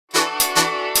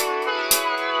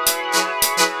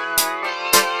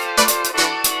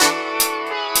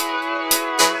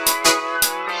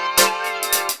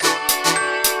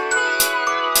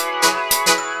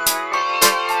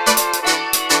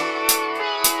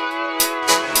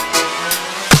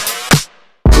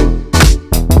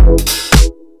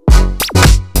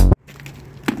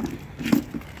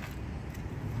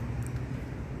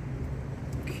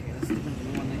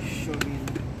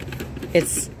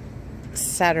It's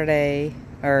Saturday,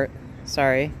 or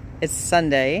sorry, it's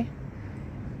Sunday,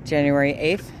 January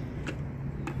 8th.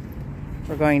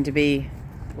 We're going to be,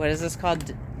 what is this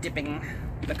called? Dipping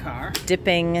the car.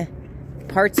 Dipping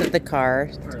parts of the car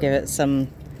to give it some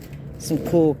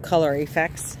cool color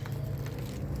effects.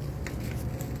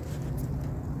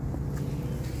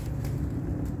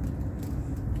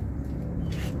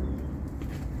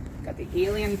 Got the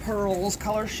Alien Pearls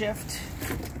color shift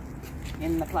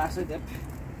in the plastic dip.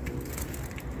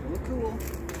 Really cool.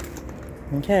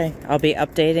 Okay, I'll be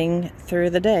updating through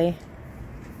the day.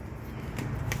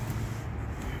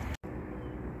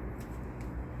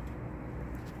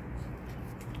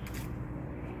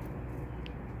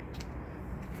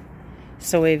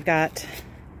 So we've got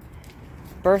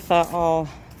Bertha all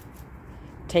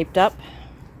taped up.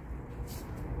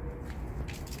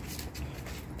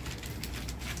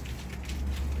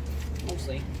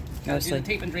 Mostly. Mostly. Do the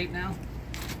tape and drape now.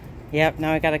 Yep,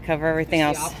 now we got to cover everything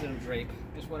It's else. the opposite of drape.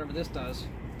 Just whatever this does.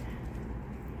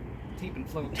 Tape and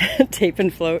float. Tape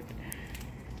and float.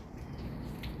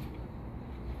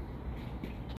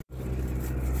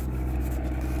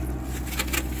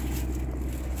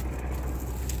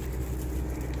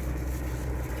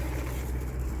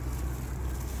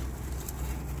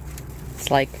 It's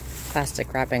like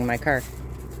plastic wrapping my car.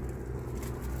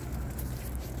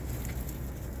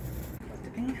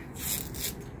 Dipping.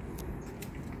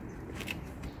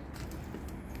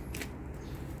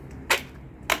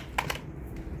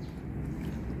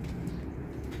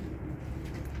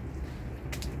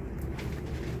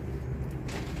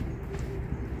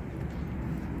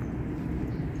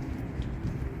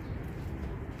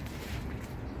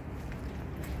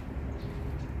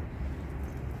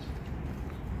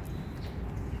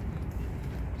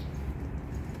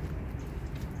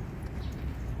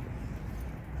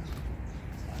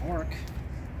 Work.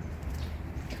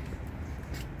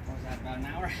 What was that, about an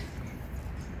hour?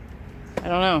 I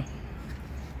don't know.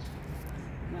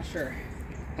 Not sure.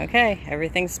 Okay,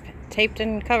 everything's taped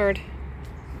and covered.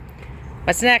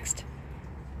 What's next?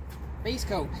 Base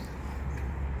coat.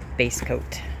 Base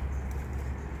coat.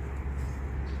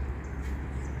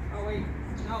 Oh wait,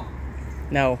 no.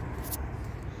 No.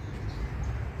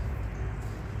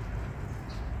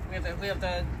 We have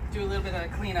to do a little bit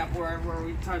of cleanup where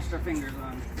we touched our fingers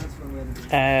on. That's what we have to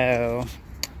do. Oh.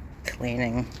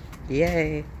 Cleaning.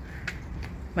 Yay.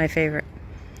 My favorite.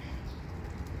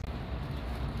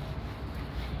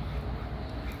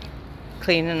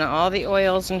 Cleaning all the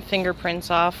oils and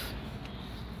fingerprints off.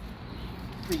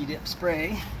 Pre-dip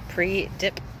spray.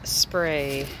 Pre-dip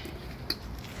spray.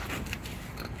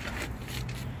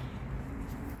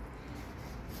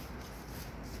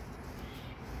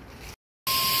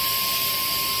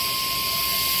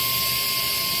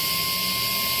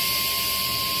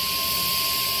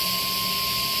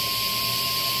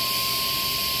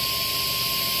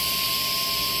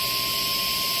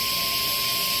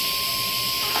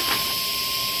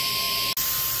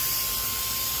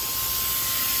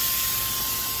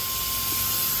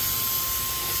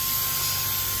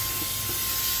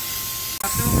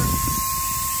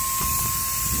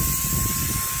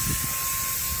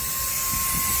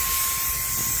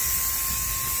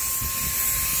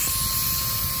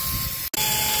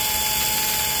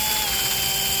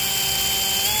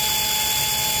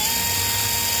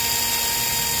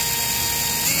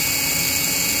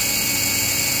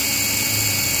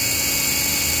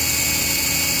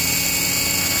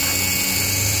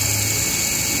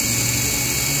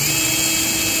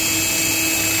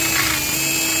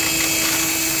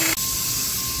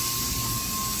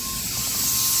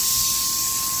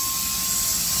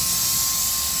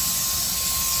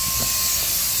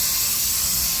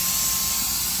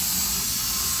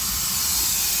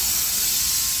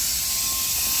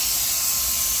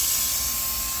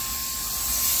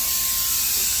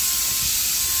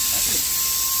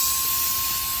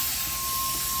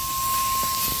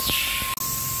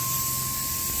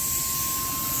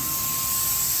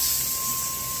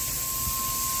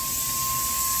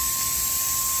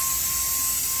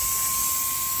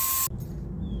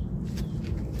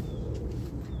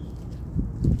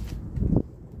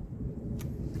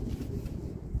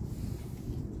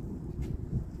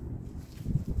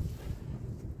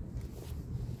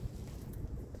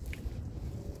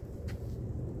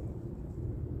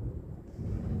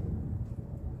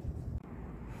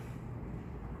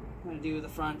 I'm going to do the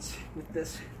fronts with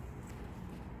this,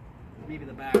 maybe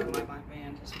the back of my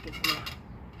van, just to get the...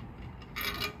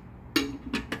 Am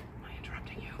I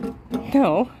interrupting you?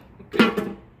 No.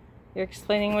 You're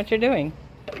explaining what you're doing.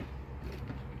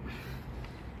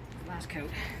 Last coat.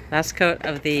 Last coat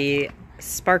of the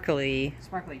sparkly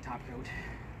top coat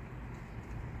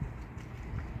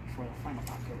before the final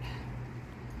top coat.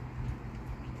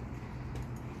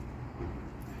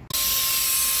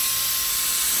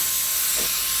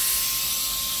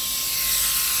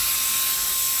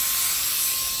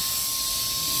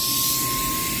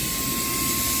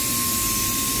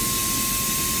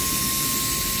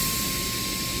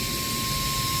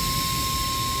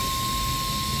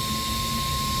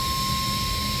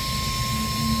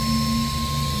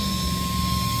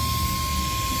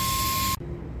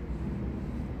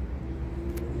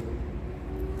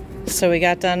 So we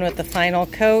got done with the final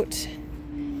coat.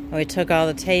 We took all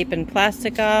the tape and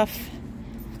plastic off.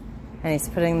 And he's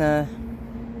putting the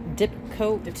dip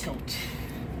coat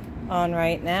on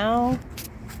right now.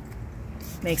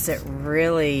 Makes it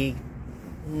really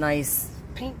nice.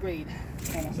 Paint grade.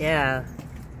 Yeah,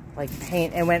 like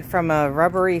paint. It went from a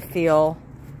rubbery feel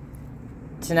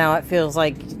to now it feels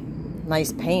like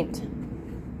nice paint.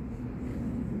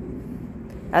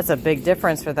 That's a big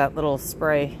difference for that little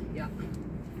spray. Yeah.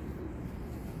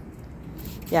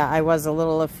 Yeah, I was a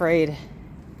little afraid.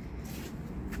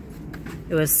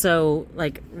 It was so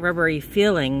like rubbery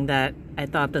feeling that I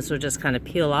thought this would just kind of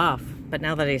peel off. But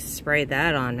now that I sprayed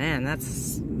that on, man,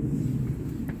 that's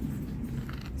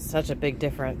such a big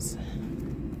difference.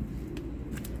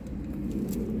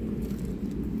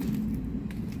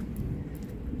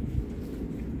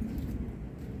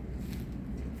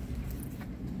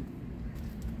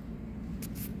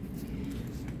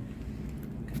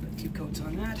 Gotta put 2 coats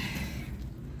on that.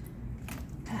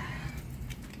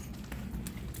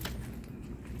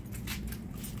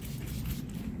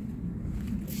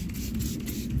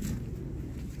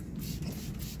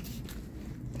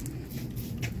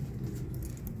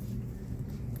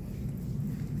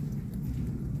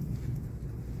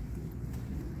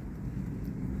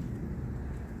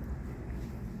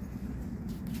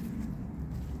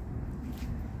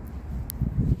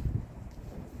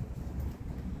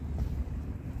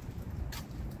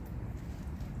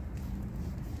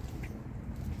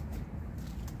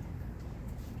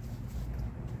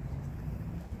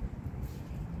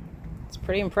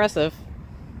 Pretty impressive.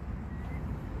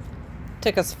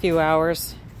 Took us a few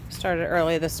hours. Started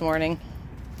early this morning.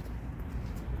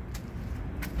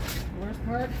 The worst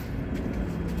part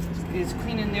is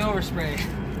cleaning the overspray.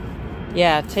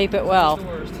 Yeah, tape it well.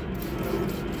 That's the worst.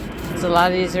 It's a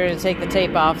lot easier to take the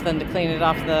tape off than to clean it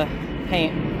off the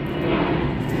paint.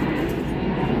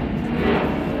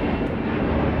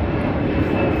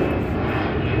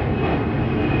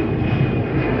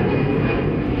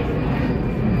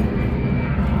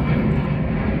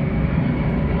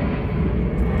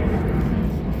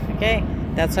 Okay,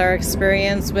 that's our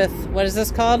experience with, what is this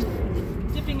called?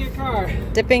 Dipping your car.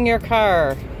 Dipping your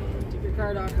car.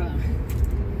 Dipyourcar.com.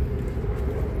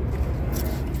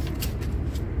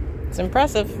 It's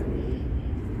impressive.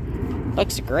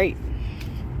 Looks great.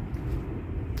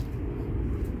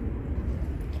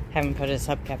 Haven't put his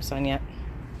hubcaps on yet.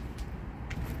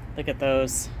 Look at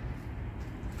those.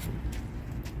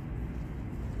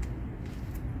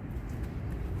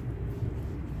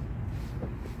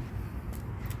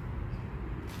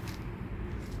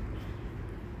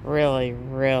 Really,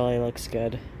 really looks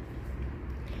good.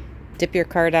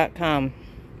 Dipyourcar.com.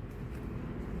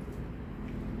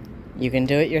 You can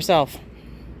do it yourself.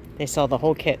 They sell the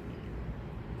whole kit.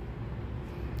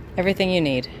 Everything you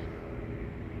need.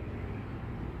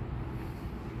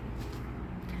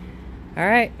 All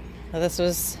right. Well, this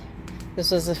was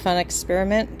a fun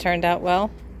experiment. Turned out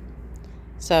well.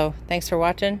 So, thanks for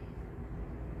watching.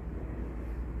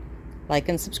 Like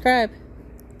and subscribe.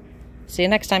 See you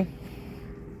next time.